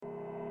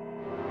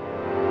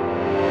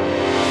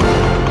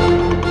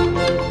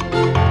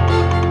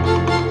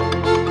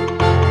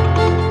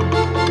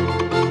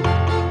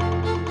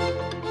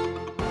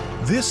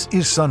This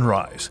is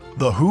Sunrise,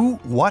 the who,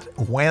 what,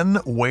 when,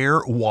 where,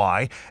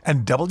 why,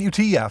 and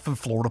WTF of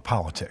Florida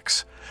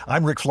politics.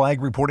 I'm Rick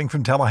Flagg reporting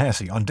from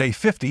Tallahassee on day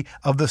 50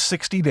 of the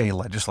 60-day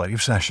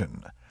legislative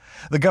session.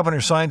 The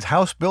governor signs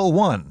House Bill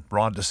 1.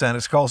 Ron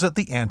DeSantis calls it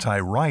the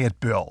anti-riot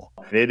bill.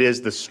 It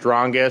is the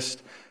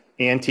strongest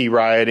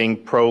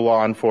anti-rioting,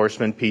 pro-law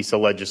enforcement piece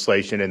of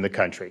legislation in the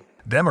country.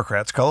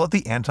 Democrats call it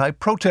the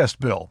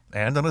anti-protest bill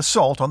and an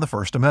assault on the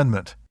First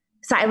Amendment.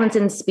 Silence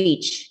in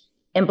speech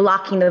and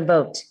blocking the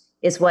vote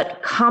is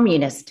what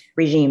communist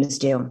regimes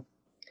do.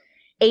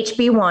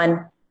 HB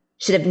 1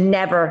 should have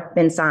never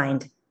been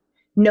signed.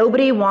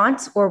 Nobody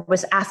wants or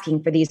was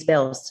asking for these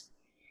bills.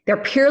 They're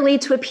purely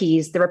to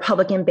appease the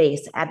Republican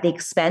base at the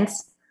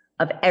expense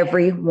of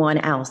everyone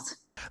else.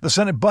 The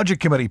Senate Budget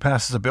Committee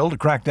passes a bill to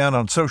crack down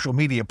on social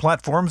media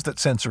platforms that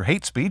censor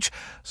hate speech.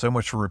 So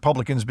much for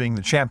Republicans being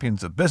the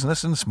champions of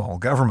business and small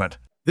government.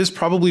 This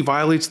probably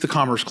violates the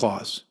Commerce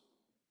Clause.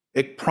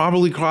 It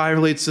probably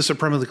violates the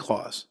Supremacy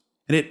Clause.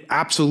 And it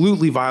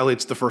absolutely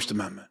violates the First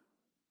Amendment.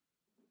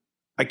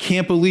 I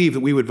can't believe that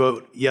we would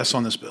vote yes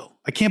on this bill.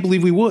 I can't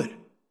believe we would.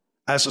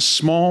 As a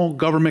small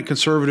government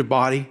conservative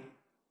body,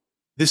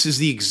 this is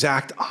the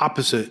exact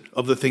opposite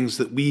of the things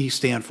that we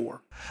stand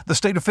for. The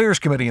State Affairs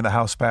Committee in the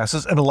House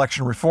passes an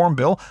election reform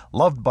bill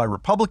loved by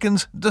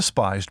Republicans,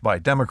 despised by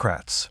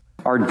Democrats.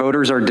 Our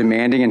voters are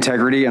demanding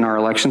integrity in our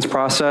elections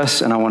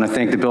process, and I want to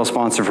thank the bill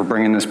sponsor for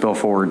bringing this bill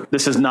forward.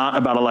 This is not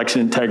about election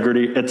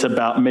integrity. It's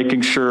about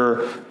making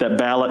sure that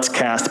ballots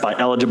cast by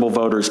eligible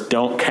voters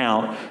don't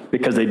count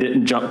because they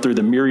didn't jump through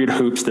the myriad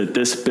hoops that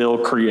this bill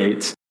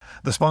creates.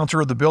 The sponsor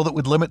of the bill that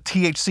would limit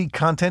THC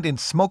content in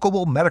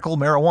smokable medical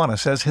marijuana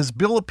says his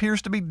bill appears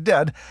to be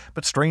dead,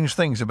 but strange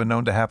things have been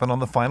known to happen on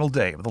the final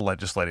day of the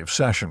legislative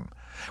session.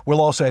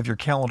 We'll also have your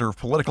calendar of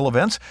political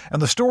events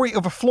and the story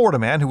of a Florida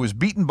man who was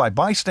beaten by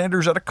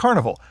bystanders at a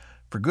carnival,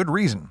 for good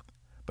reason.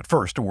 But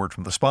first, a word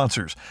from the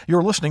sponsors.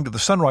 You're listening to the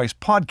Sunrise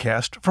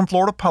Podcast from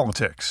Florida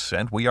Politics,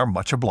 and we are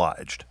much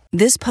obliged.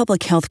 This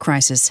public health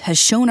crisis has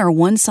shown our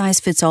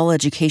one-size-fits-all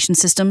education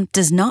system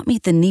does not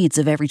meet the needs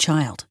of every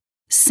child.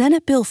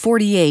 Senate Bill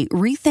 48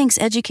 rethinks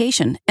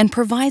education and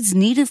provides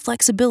needed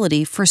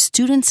flexibility for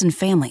students and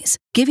families,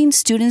 giving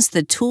students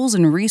the tools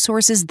and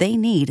resources they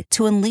need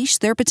to unleash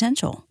their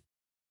potential.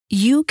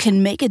 You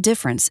can make a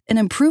difference and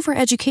improve our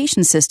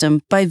education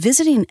system by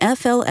visiting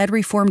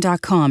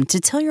fledreform.com to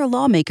tell your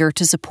lawmaker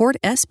to support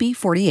SB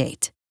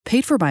 48.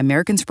 Paid for by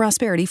Americans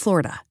Prosperity,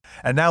 Florida.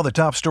 And now the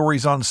top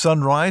stories on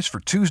Sunrise for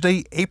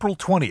Tuesday, April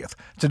 20th.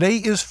 Today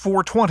is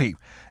 420.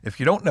 If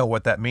you don't know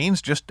what that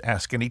means, just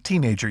ask any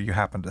teenager you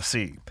happen to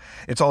see.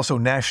 It's also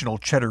National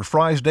Cheddar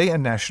Fries Day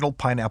and National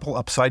Pineapple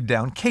Upside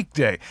Down Cake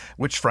Day,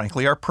 which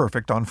frankly are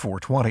perfect on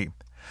 420.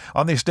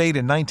 On this date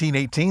in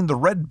 1918, the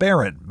Red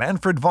Baron,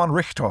 Manfred von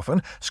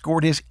Richthofen,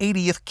 scored his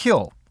 80th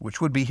kill, which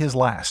would be his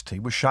last. He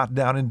was shot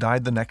down and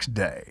died the next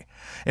day.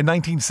 In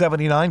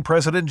 1979,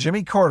 President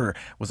Jimmy Carter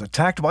was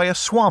attacked by a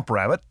swamp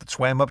rabbit that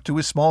swam up to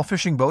his small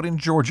fishing boat in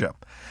Georgia.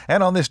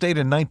 And on this date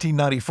in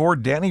 1994,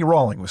 Danny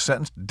Rawling was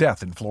sentenced to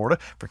death in Florida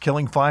for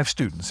killing 5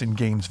 students in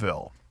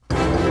Gainesville.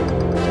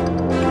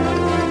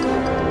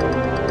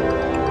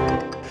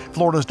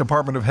 Florida's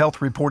Department of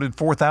Health reported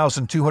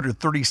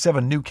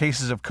 4,237 new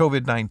cases of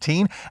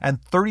COVID-19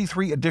 and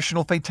 33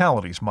 additional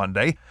fatalities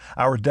Monday.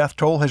 Our death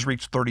toll has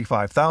reached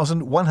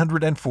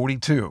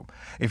 35,142.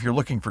 If you're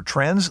looking for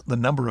trends, the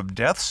number of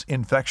deaths,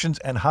 infections,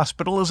 and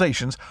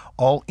hospitalizations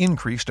all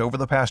increased over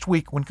the past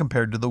week when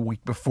compared to the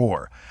week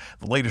before.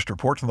 The latest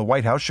report from the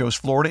White House shows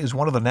Florida is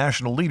one of the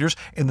national leaders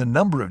in the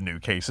number of new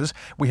cases.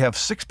 We have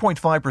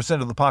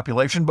 6.5% of the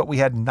population, but we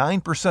had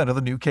 9% of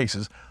the new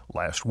cases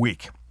last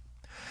week.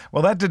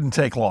 Well, that didn't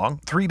take long.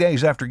 3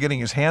 days after getting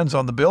his hands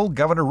on the bill,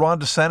 Governor Ron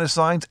DeSantis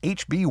signs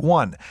HB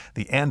 1,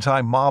 the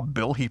anti-mob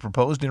bill he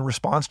proposed in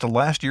response to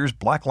last year's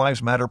Black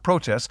Lives Matter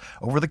protests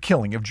over the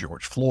killing of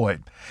George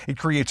Floyd. It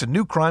creates a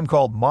new crime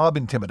called mob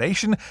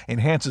intimidation,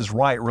 enhances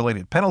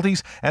riot-related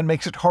penalties, and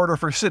makes it harder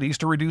for cities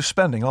to reduce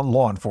spending on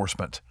law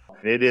enforcement.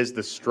 It is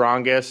the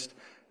strongest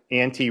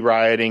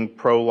anti-rioting,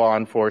 pro-law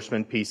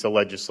enforcement piece of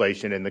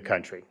legislation in the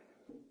country.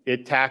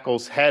 It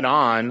tackles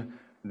head-on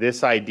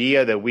this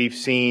idea that we've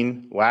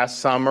seen last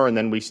summer and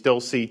then we still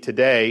see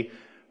today,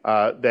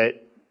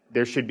 that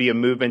there should be a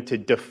movement to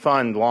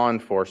defund law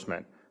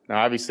enforcement.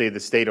 Now, obviously, the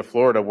state of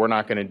Florida, we're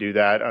not going to do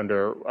that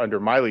under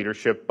my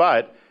leadership,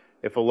 but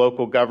if a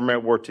local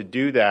government were to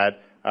do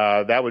that,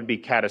 that would be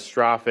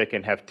catastrophic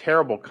and have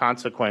terrible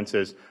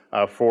consequences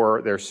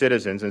for their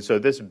citizens. And so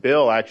this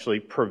bill actually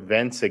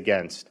prevents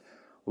against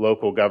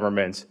local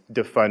governments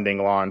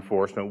defunding law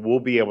enforcement.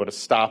 We'll be able to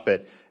stop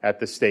it at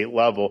the state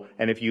level.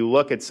 And if you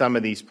look at some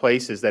of these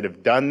places that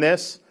have done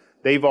this,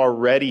 they've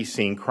already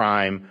seen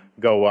crime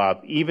go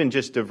up, even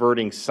just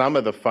diverting some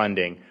of the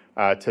funding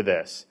to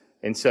this.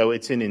 And so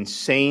it's an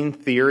insane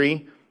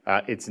theory.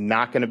 It's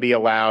not going to be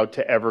allowed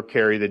to ever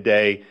carry the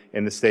day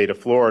in the state of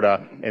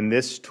Florida. And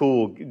this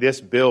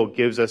bill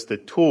gives us the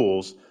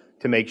tools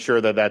to make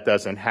sure that that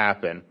doesn't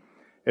happen.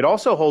 It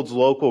also holds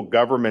local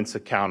governments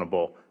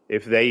accountable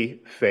if they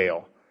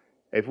fail.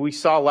 If we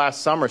saw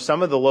last summer,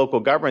 some of the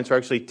local governments are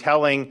actually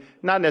telling,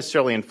 not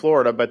necessarily in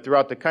Florida, but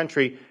throughout the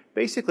country,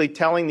 basically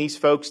telling these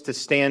folks to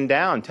stand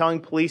down, telling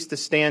police to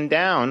stand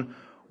down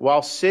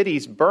while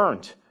cities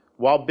burnt,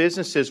 while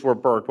businesses were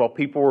burnt, while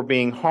people were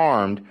being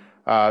harmed.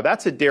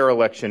 That's a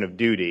dereliction of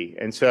duty.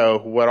 And so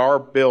what our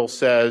bill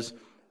says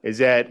is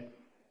that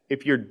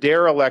if you're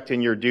derelict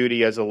in your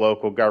duty as a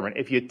local government,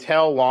 if you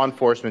tell law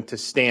enforcement to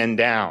stand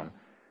down,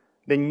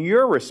 then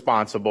you're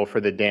responsible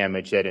for the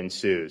damage that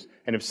ensues.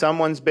 And if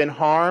someone's been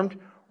harmed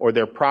or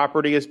their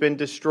property has been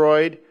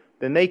destroyed,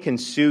 then they can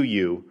sue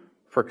you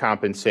for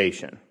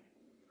compensation.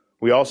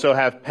 We also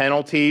have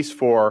penalties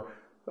for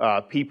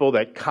people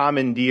that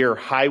commandeer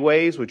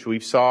highways, which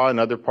we saw in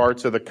other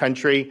parts of the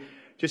country.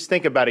 Just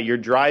think about it. You're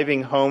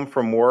driving home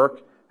from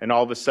work, and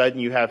all of a sudden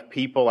you have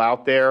people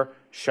out there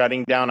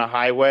shutting down a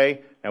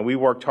highway. And we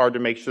worked hard to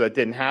make sure that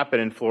didn't happen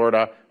in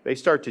Florida. They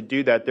start to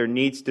do that. There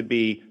needs to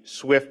be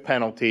swift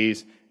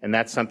penalties, and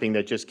that's something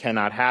that just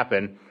cannot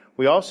happen.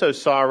 We also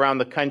saw around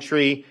the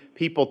country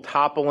people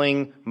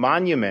toppling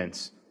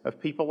monuments of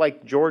people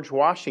like George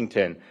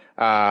Washington.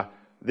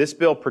 This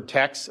bill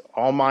protects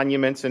all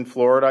monuments in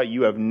Florida.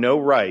 You have no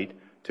right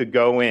to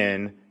go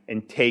in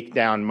and take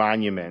down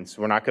monuments.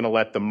 We're not going to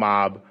let the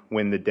mob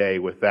win the day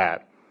with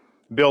that.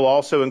 The bill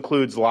also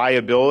includes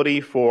liability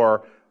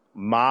for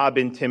mob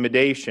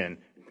intimidation.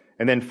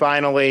 And then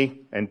finally,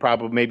 and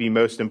probably maybe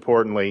most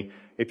importantly,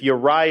 if you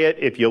riot,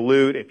 if you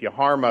loot, if you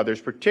harm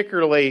others,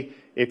 particularly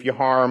if you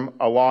harm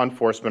a law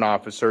enforcement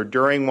officer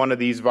during one of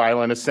these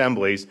violent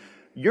assemblies,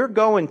 you're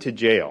going to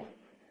jail.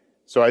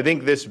 So I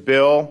think this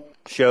bill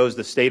shows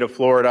the state of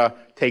Florida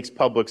takes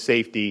public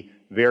safety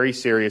very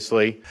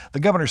seriously. The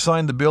governor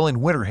signed the bill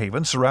in Winter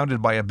Haven, surrounded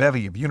by a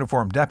bevy of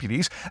uniformed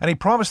deputies, and he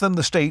promised them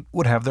the state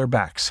would have their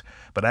backs.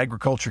 But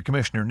Agriculture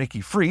Commissioner Nikki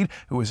Fried,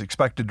 who is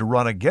expected to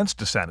run against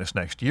DeSantis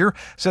next year,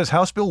 says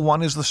House Bill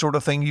 1 is the sort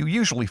of thing you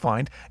usually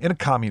find in a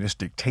communist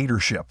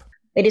dictatorship.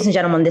 Ladies and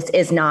gentlemen, this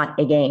is not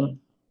a game.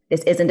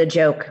 This isn't a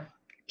joke.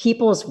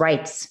 People's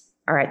rights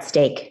are at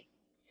stake.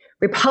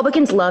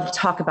 Republicans love to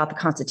talk about the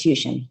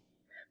Constitution,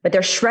 but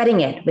they're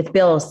shredding it with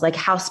bills like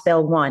House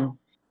Bill 1.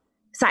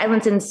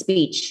 Silence in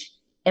speech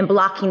and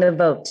blocking the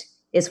vote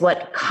is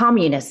what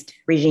communist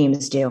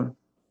regimes do.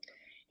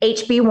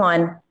 HB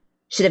 1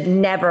 should have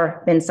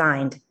never been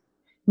signed.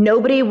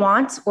 Nobody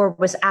wants or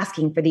was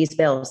asking for these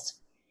bills.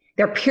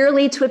 They're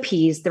purely to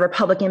appease the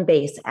Republican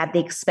base at the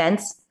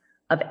expense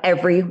of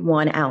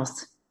everyone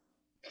else.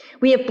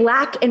 We have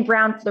Black and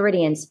brown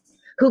Floridians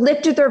who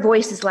lifted their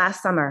voices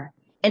last summer,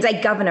 and a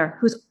governor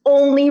whose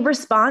only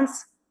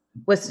response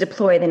was to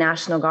deploy the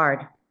National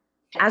Guard.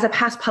 As a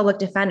past public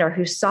defender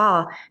who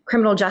saw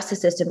criminal justice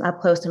system up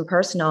close and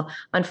personal,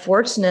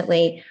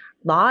 unfortunately,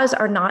 laws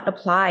are not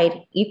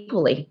applied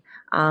equally.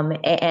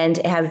 And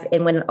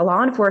when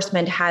law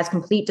enforcement has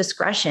complete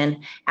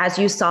discretion, as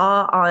you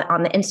saw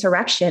on the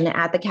insurrection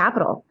at the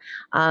Capitol,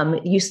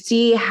 you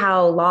see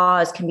how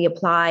laws can be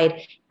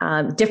applied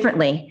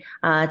differently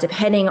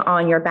depending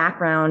on your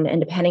background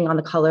and depending on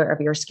the color of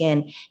your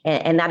skin.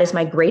 And that is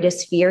my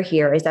greatest fear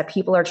here, is that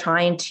people are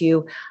trying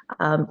to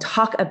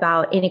talk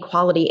about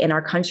inequality in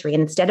our country.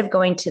 And instead of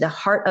going to the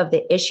heart of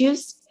the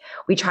issues,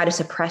 we try to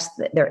suppress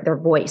their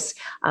voice.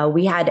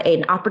 We had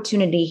an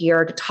opportunity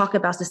here to talk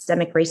about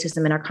systemic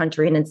racism in our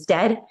country, and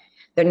instead,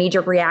 their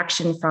knee-jerk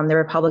reaction from the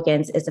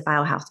Republicans is to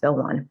file House Bill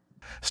 1.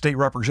 State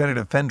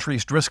Representative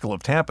Fentrice Driscoll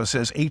of Tampa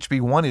says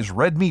HB 1 is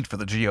red meat for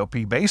the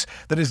GOP base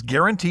that is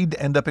guaranteed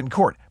to end up in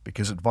court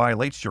because it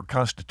violates your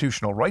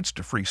constitutional rights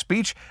to free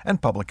speech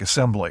and public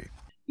assembly.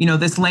 You know,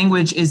 this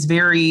language is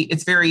very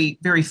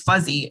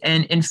fuzzy.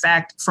 And in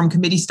fact, from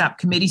committee stop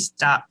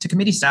to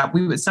committee stop,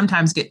 we would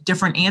sometimes get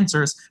different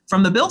answers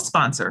from the bill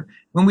sponsor.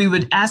 When we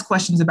would ask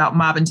questions about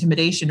mob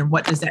intimidation and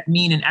what does that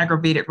mean, an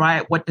aggravated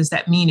riot, what does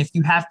that mean if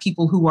you have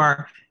people who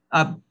are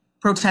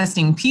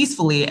protesting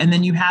peacefully, and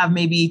then you have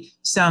maybe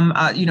some,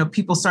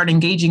 people start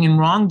engaging in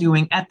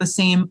wrongdoing at the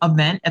same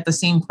event, at the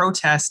same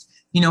protest.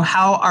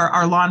 How are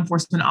our law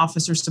enforcement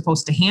officers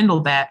supposed to handle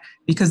that?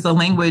 Because the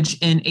language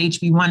in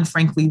HB 1,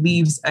 frankly,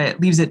 leaves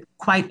it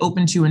quite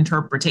open to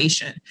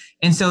interpretation.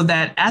 And so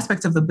that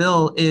aspect of the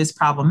bill is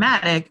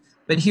problematic.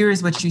 But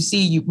here's what you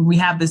see. We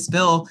have this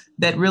bill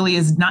that really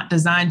is not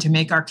designed to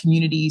make our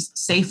communities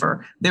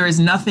safer. There is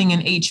nothing in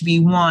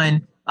HB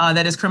 1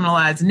 that is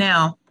criminalized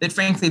now that,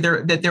 frankly,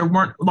 there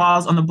weren't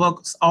laws on the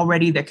books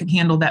already that could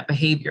handle that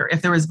behavior.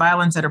 If there was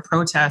violence at a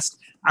protest,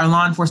 our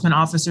law enforcement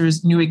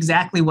officers knew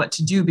exactly what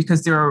to do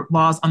because there are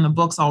laws on the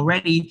books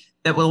already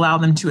that would allow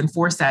them to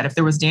enforce that. If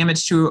there was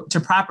damage to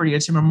property or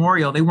to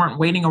memorial, they weren't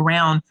waiting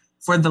around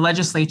for the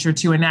legislature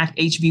to enact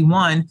HB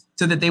 1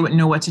 so that they would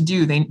know what to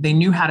do. They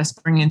knew how to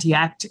spring into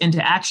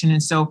action.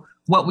 And so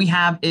what we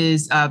have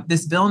is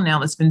this bill now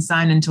that's been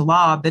signed into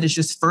law that is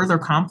just further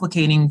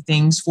complicating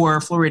things for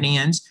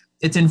Floridians.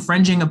 It's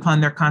infringing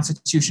upon their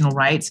constitutional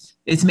rights.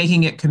 It's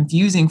making it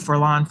confusing for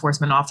law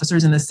enforcement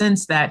officers in the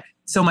sense that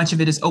so much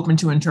of it is open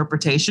to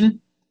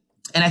interpretation.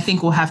 And I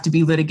think will have to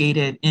be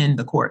litigated in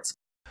the courts.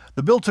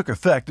 The bill took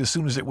effect as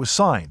soon as it was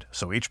signed,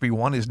 so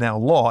HB1 is now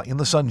law in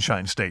the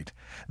Sunshine State.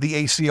 The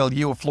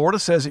ACLU of Florida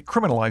says it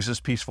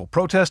criminalizes peaceful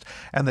protest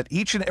and that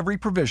each and every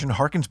provision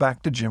harkens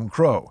back to Jim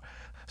Crow.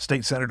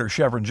 State Senator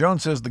Chevron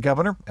Jones says the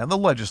governor and the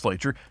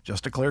legislature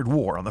just declared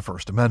war on the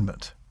First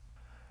Amendment.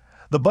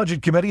 The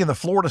Budget Committee in the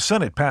Florida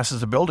Senate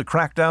passes a bill to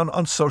crack down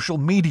on social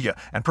media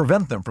and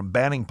prevent them from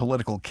banning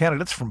political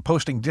candidates from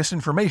posting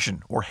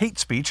disinformation or hate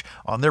speech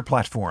on their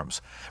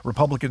platforms.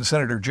 Republican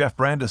Senator Jeff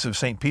Brandes of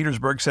St.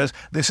 Petersburg says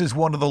this is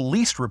one of the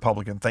least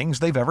Republican things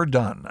they've ever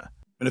done.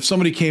 And if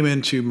somebody came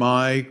into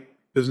my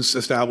business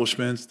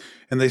establishment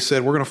and they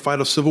said, we're going to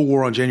fight a civil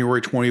war on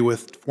January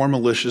 20th, form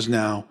militias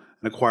now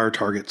and acquire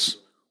targets,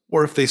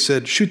 or if they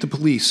said, shoot the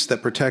police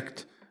that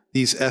protect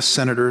these S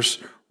senators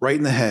right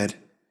in the head,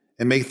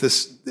 and make the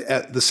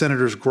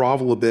senators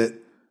grovel a bit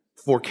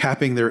for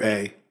capping their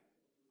A,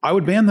 I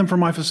would ban them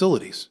from my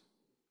facilities.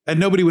 And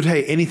nobody would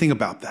say anything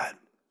about that.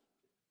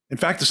 In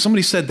fact, if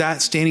somebody said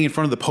that standing in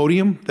front of the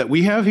podium that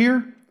we have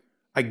here,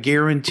 I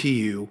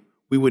guarantee you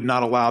we would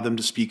not allow them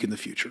to speak in the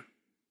future.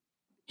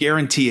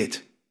 Guarantee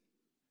it.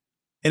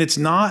 And it's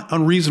not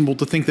unreasonable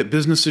to think that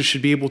businesses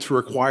should be able to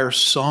require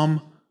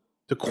some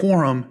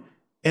decorum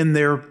in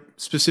their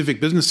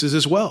specific businesses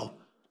as well.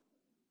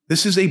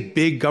 This is a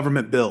big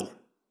government bill.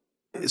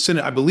 The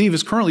Senate, I believe,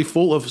 is currently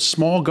full of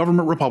small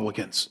government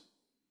Republicans,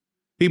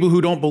 people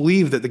who don't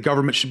believe that the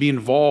government should be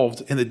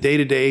involved in the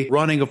day-to-day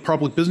running of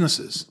public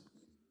businesses,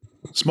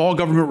 small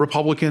government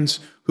Republicans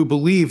who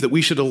believe that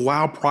we should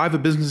allow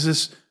private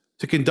businesses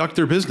to conduct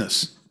their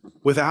business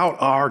without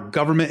our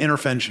government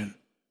intervention.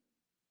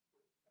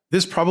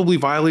 This probably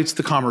violates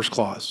the Commerce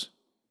Clause.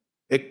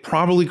 It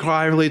probably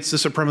violates the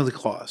Supremacy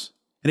Clause,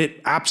 and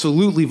it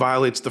absolutely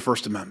violates the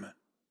First Amendment.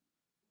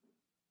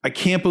 I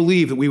can't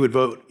believe that we would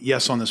vote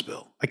yes on this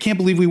bill. I can't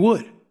believe we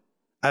would.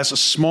 As a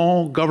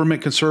small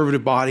government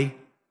conservative body,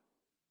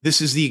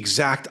 this is the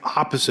exact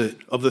opposite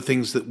of the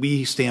things that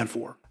we stand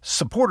for.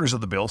 Supporters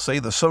of the bill say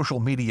the social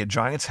media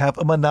giants have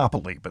a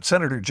monopoly, but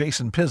Senator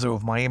Jason Pizzo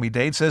of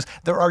Miami-Dade says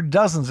there are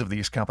dozens of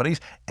these companies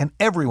and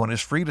everyone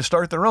is free to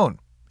start their own,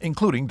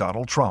 including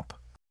Donald Trump.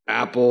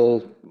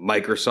 Apple,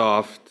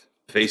 Microsoft,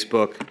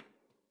 Facebook.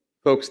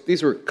 Folks,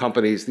 these are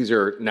companies, these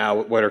are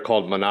now what are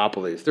called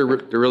monopolies. They're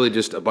really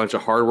just a bunch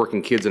of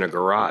hardworking kids in a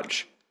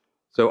garage.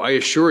 So I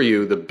assure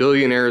you, the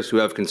billionaires who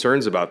have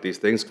concerns about these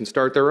things can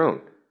start their own.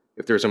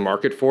 If there's a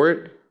market for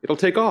it, it'll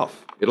take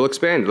off. It'll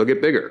expand, it'll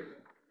get bigger.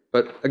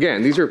 But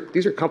again, these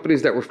are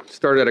companies that were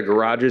started out of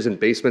garages and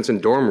basements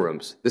and dorm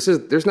rooms.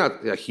 There's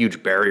not a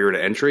huge barrier to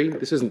entry.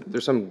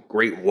 There's some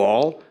great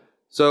wall.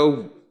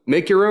 So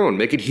make your own,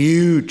 make it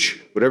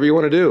huge, whatever you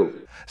want to do.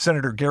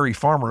 Senator Gary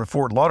Farmer of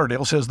Fort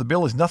Lauderdale says the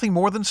bill is nothing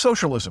more than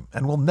socialism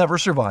and will never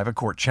survive a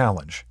court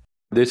challenge.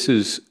 This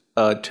is,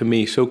 to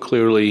me, so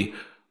clearly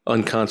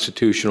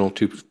unconstitutional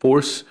to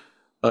force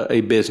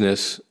a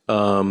business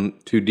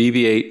to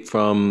deviate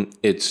from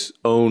its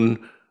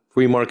own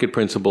free market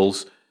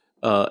principles,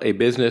 a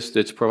business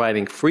that's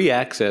providing free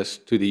access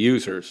to the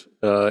users.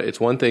 It's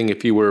one thing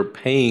if you were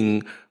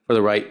paying for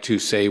the right to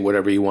say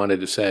whatever you wanted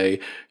to say.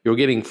 You're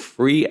getting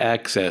free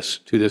access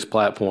to this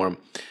platform.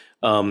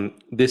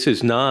 This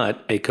is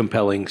not a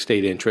compelling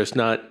state interest.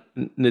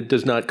 It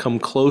does not come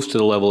close to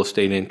the level of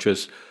state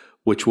interest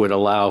which would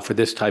allow for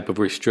this type of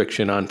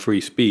restriction on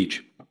free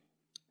speech.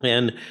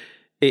 And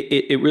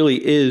it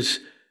really is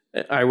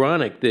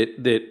ironic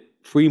that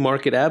free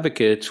market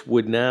advocates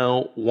would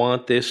now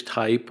want this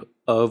type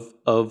of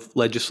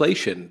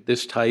legislation,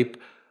 this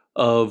type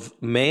of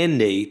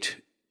mandate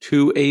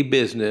to a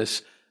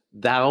business.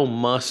 Thou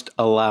must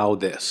allow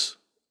this.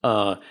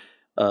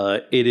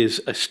 It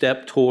is a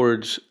step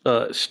towards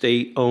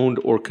state-owned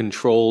or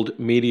controlled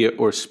media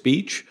or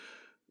speech,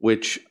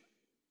 which,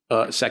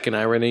 second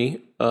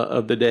irony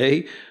of the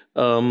day,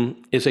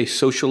 is a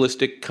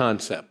socialistic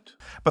concept.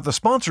 But the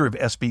sponsor of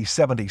SB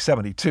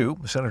 7072,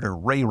 Senator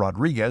Ray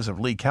Rodriguez of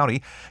Lee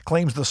County,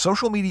 claims the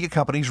social media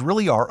companies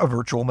really are a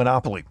virtual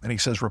monopoly, and he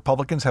says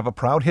Republicans have a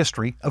proud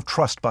history of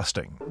trust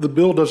busting. The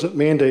bill doesn't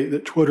mandate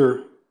that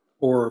Twitter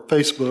or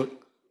Facebook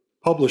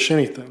publish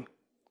anything.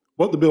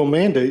 What the bill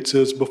mandates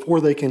is before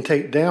they can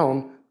take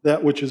down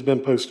that which has been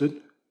posted,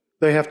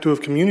 they have to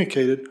have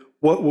communicated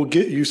what will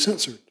get you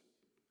censored.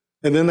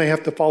 And then they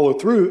have to follow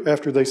through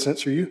after they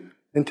censor you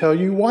and tell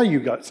you why you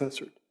got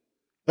censored.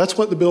 That's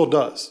what the bill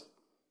does.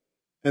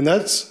 And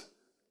that's,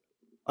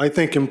 I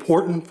think,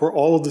 important for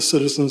all of the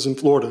citizens in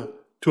Florida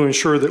to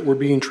ensure that we're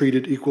being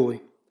treated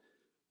equally.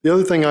 The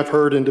other thing I've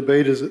heard in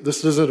debate is that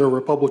this isn't a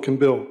Republican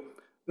bill,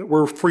 that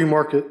we're free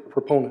market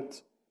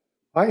proponents.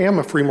 I am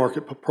a free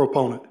market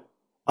proponent.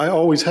 I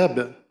always have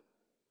been.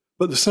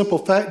 But the simple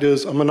fact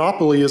is a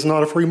monopoly is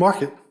not a free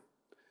market.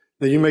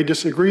 Now, you may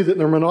disagree that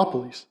they're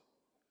monopolies,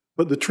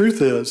 but the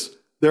truth is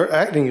they're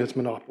acting as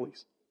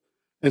monopolies.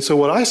 And so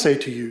what I say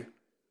to you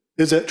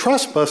is that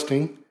trust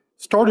busting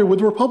started with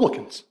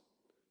Republicans.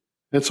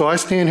 And so I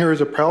stand here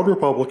as a proud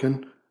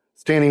Republican,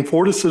 standing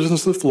for the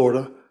citizens of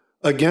Florida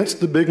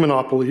against the big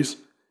monopolies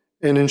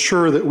and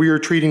ensure that we are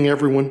treating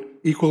everyone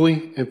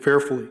equally and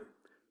fairly.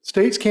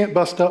 States can't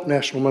bust up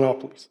national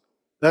monopolies.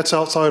 That's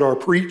outside our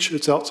reach.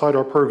 It's outside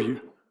our purview.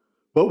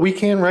 But we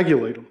can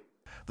regulate them.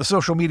 The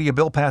social media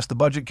bill passed the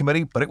Budget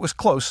Committee, but it was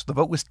close. The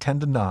vote was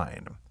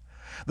 10-9.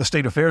 The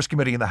State Affairs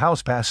Committee in the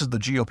House passes the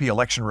GOP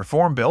election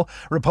reform bill.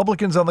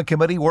 Republicans on the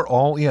committee were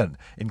all in,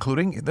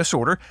 including, in this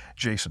order,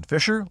 Jason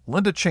Fisher,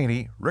 Linda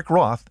Cheney, Rick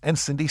Roth, and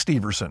Cindy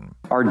Steverson.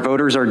 Our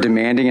voters are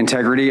demanding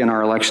integrity in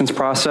our elections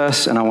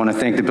process, and I want to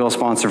thank the bill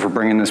sponsor for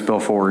bringing this bill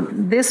forward.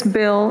 This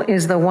bill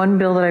is the one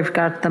bill that I've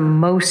got the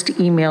most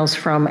emails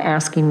from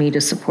asking me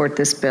to support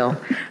this bill.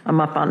 I'm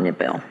up on the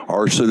bill.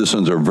 Our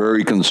citizens are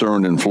very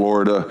concerned in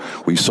Florida.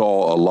 We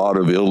saw a lot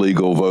of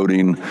illegal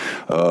voting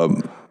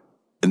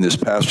in this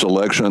past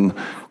election.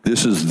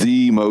 This is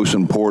the most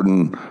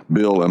important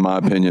bill, in my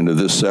opinion, of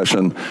this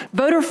session.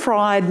 Voter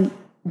fraud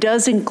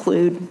does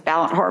include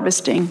ballot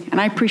harvesting, and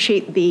I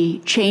appreciate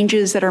the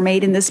changes that are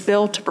made in this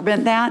bill to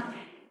prevent that.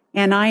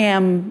 And I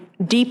am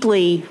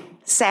deeply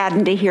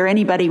saddened to hear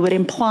anybody would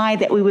imply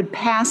that we would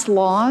pass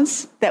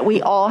laws that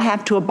we all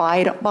have to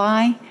abide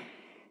by.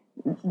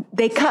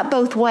 They cut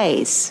both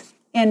ways,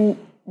 and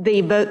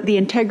the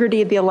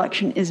integrity of the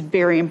election is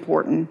very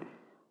important.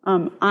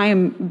 I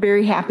am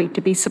very happy to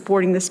be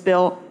supporting this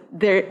bill.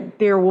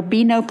 There will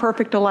be no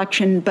perfect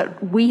election,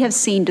 but we have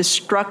seen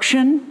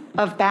destruction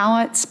of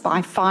ballots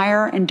by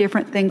fire and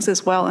different things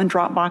as well in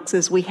drop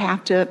boxes. We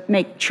have to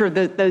make sure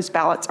that those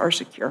ballots are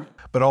secure.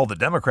 But all the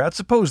Democrats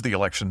opposed the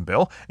election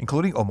bill,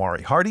 including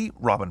Omari Hardy,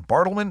 Robin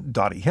Bartleman,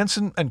 Dottie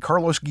Henson, and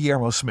Carlos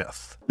Guillermo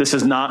Smith. This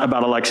is not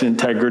about election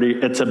integrity.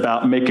 It's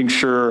about making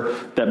sure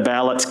that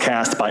ballots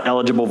cast by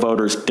eligible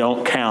voters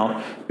don't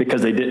count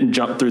because they didn't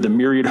jump through the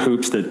myriad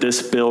hoops that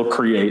this bill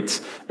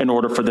creates in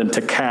order for them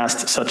to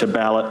cast such a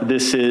ballot.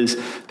 This is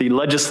the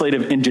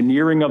legislative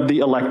engineering of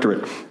the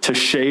electorate to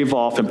shave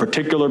off, in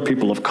particular,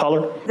 people of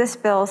color. This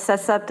bill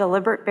sets up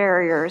deliberate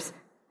barriers,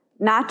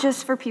 not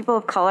just for people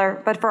of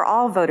color, but for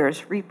all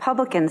voters,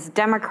 Republicans,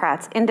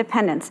 Democrats,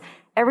 independents.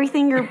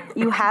 Everything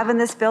you have in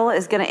this bill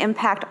is going to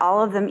impact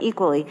all of them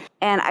equally.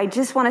 And I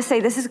just want to say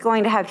this is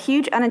going to have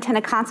huge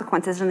unintended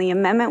consequences, and the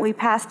amendment we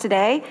passed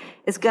today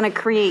is going to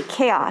create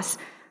chaos.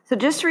 So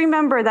just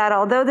remember that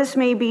although this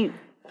may be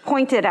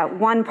pointed at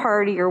one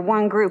party or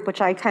one group, which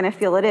I kind of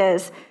feel it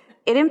is,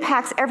 it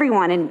impacts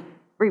everyone, and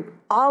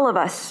all of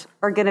us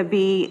are going to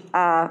be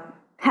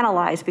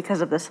penalized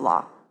because of this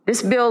law.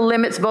 This bill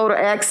limits voter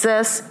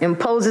access,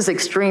 imposes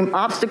extreme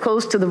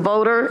obstacles to the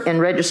voter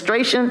in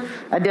registration,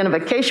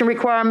 identification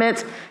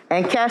requirements,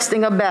 and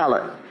casting a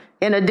ballot.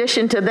 In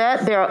addition to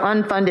that, there are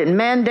unfunded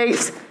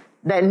mandates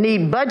that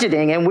need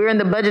budgeting, and we're in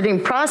the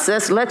budgeting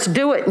process. Let's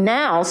do it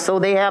now so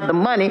they have the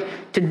money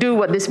to do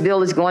what this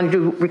bill is going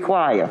to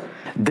require.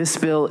 This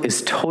bill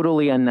is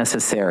totally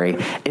unnecessary.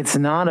 It's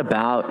not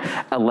about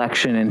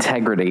election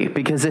integrity,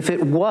 because if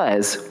it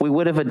was, we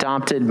would have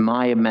adopted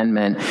my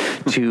amendment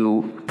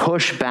to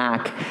push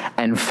back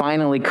and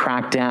finally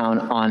crack down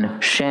on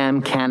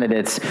sham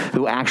candidates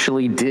who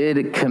actually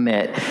did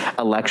commit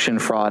election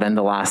fraud in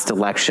the last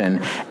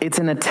election. It's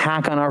an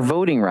attack on our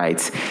voting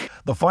rights.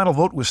 The final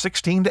vote was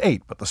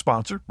 16-8, but the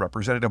sponsor,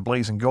 Representative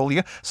Blaise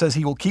Ingoglia, says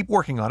he will keep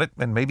working on it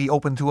and may be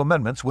open to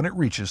amendments when it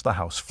reaches the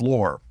House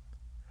floor.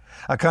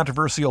 A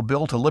controversial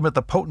bill to limit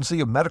the potency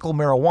of medical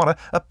marijuana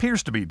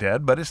appears to be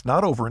dead, but it's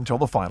not over until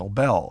the final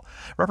bell.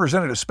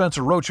 Representative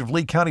Spencer Roach of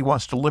Lee County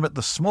wants to limit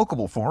the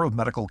smokable form of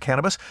medical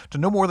cannabis to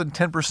no more than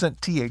 10%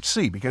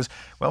 THC because,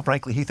 well,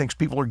 frankly, he thinks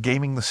people are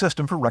gaming the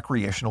system for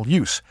recreational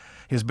use.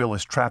 His bill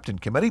is trapped in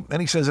committee,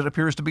 and he says it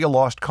appears to be a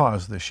lost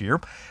cause this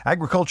year.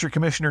 Agriculture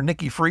Commissioner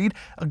Nikki Fried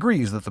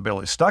agrees that the bill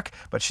is stuck,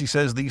 but she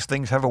says these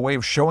things have a way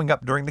of showing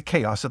up during the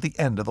chaos at the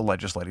end of the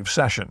legislative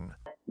session.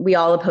 We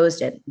all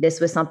opposed it. This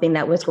was something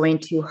that was going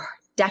to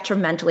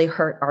detrimentally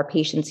hurt our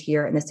patients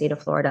here in the state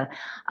of Florida.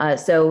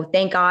 So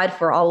thank God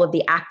for all of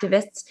the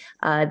activists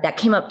that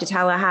came up to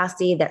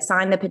Tallahassee, that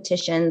signed the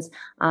petitions.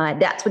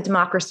 That's what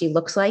democracy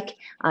looks like,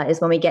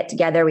 is when we get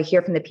together, we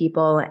hear from the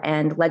people,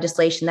 and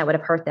legislation that would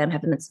have hurt them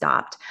haven't been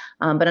stopped.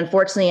 But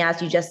unfortunately,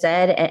 as you just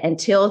said,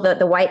 until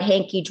the white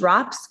hanky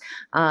drops,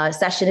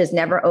 session is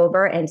never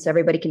over. And so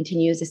everybody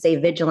continues to stay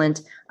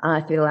vigilant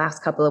through the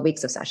last couple of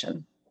weeks of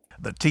session.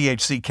 The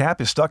THC cap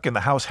is stuck in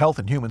the House Health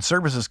and Human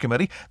Services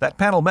Committee. That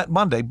panel met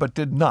Monday but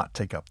did not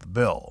take up the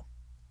bill.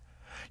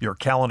 Your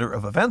calendar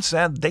of events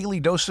and Daily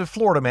Dose of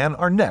Florida Man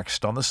are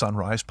next on the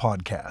Sunrise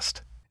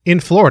Podcast. In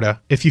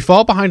Florida, if you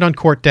fall behind on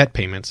court debt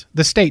payments,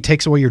 the state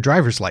takes away your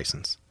driver's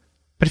license.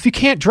 But if you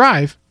can't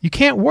drive, you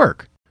can't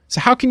work.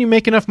 So how can you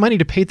make enough money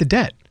to pay the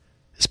debt?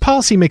 This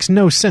policy makes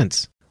no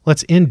sense.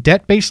 Let's end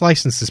debt-based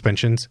license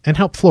suspensions and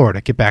help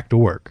Florida get back to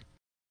work.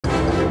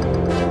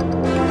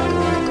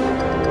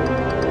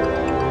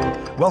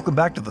 Welcome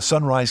back to the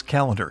Sunrise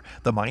Calendar.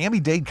 The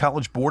Miami-Dade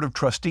College Board of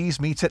Trustees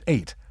meets at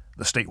 8.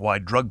 The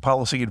statewide Drug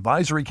Policy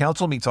Advisory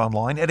Council meets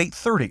online at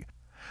 8:30.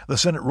 The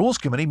Senate Rules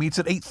Committee meets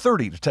at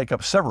 8:30 to take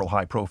up several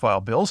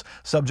high-profile bills.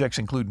 Subjects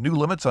include new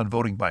limits on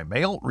voting by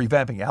mail,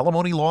 revamping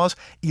alimony laws,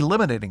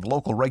 eliminating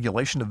local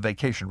regulation of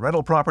vacation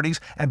rental properties,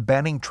 and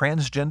banning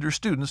transgender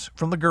students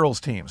from the girls'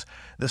 teams.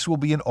 This will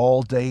be an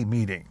all-day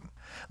meeting.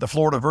 The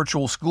Florida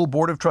Virtual School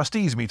Board of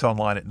Trustees meets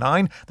online at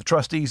 9. The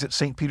trustees at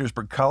St.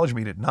 Petersburg College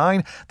meet at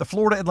 9. The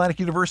Florida Atlantic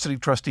University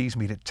trustees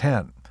meet at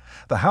 10.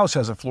 The House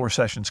has a floor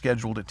session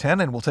scheduled at 10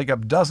 and will take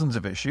up dozens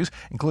of issues,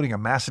 including a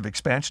massive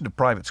expansion of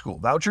private school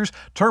vouchers,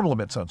 term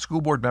limits on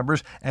school board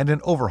members, and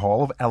an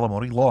overhaul of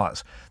alimony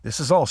laws. This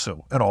is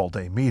also an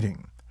all-day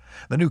meeting.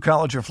 The new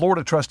College of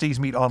Florida trustees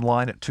meet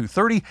online at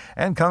 2:30,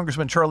 and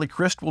Congressman Charlie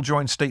Crist will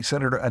join State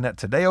Senator Annette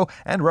Taddeo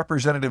and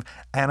Representative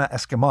Anna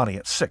Escamani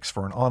at 6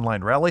 for an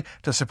online rally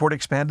to support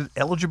expanded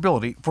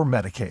eligibility for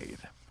Medicaid.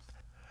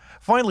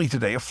 Finally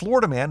today, a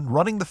Florida man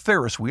running the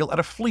Ferris wheel at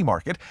a flea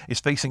market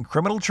is facing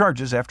criminal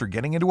charges after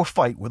getting into a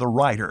fight with a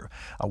rider.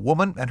 A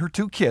woman and her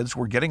 2 kids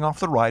were getting off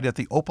the ride at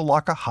the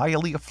Opelika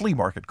Hialeah Flea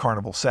Market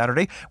Carnival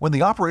Saturday when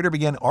the operator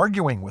began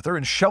arguing with her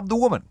and shoved the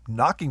woman,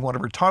 knocking one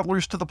of her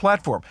toddlers to the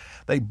platform.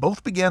 They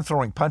both began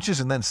throwing punches,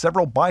 and then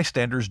several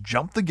bystanders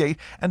jumped the gate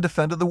and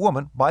defended the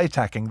woman by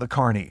attacking the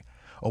carny.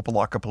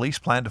 Opelika police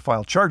plan to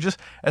file charges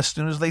as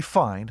soon as they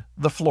find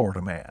the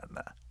Florida man.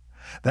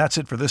 That's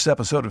it for this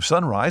episode of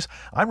Sunrise.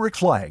 I'm Rick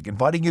Flagg,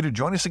 inviting you to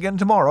join us again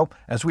tomorrow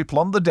as we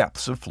plumb the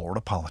depths of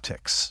Florida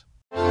politics.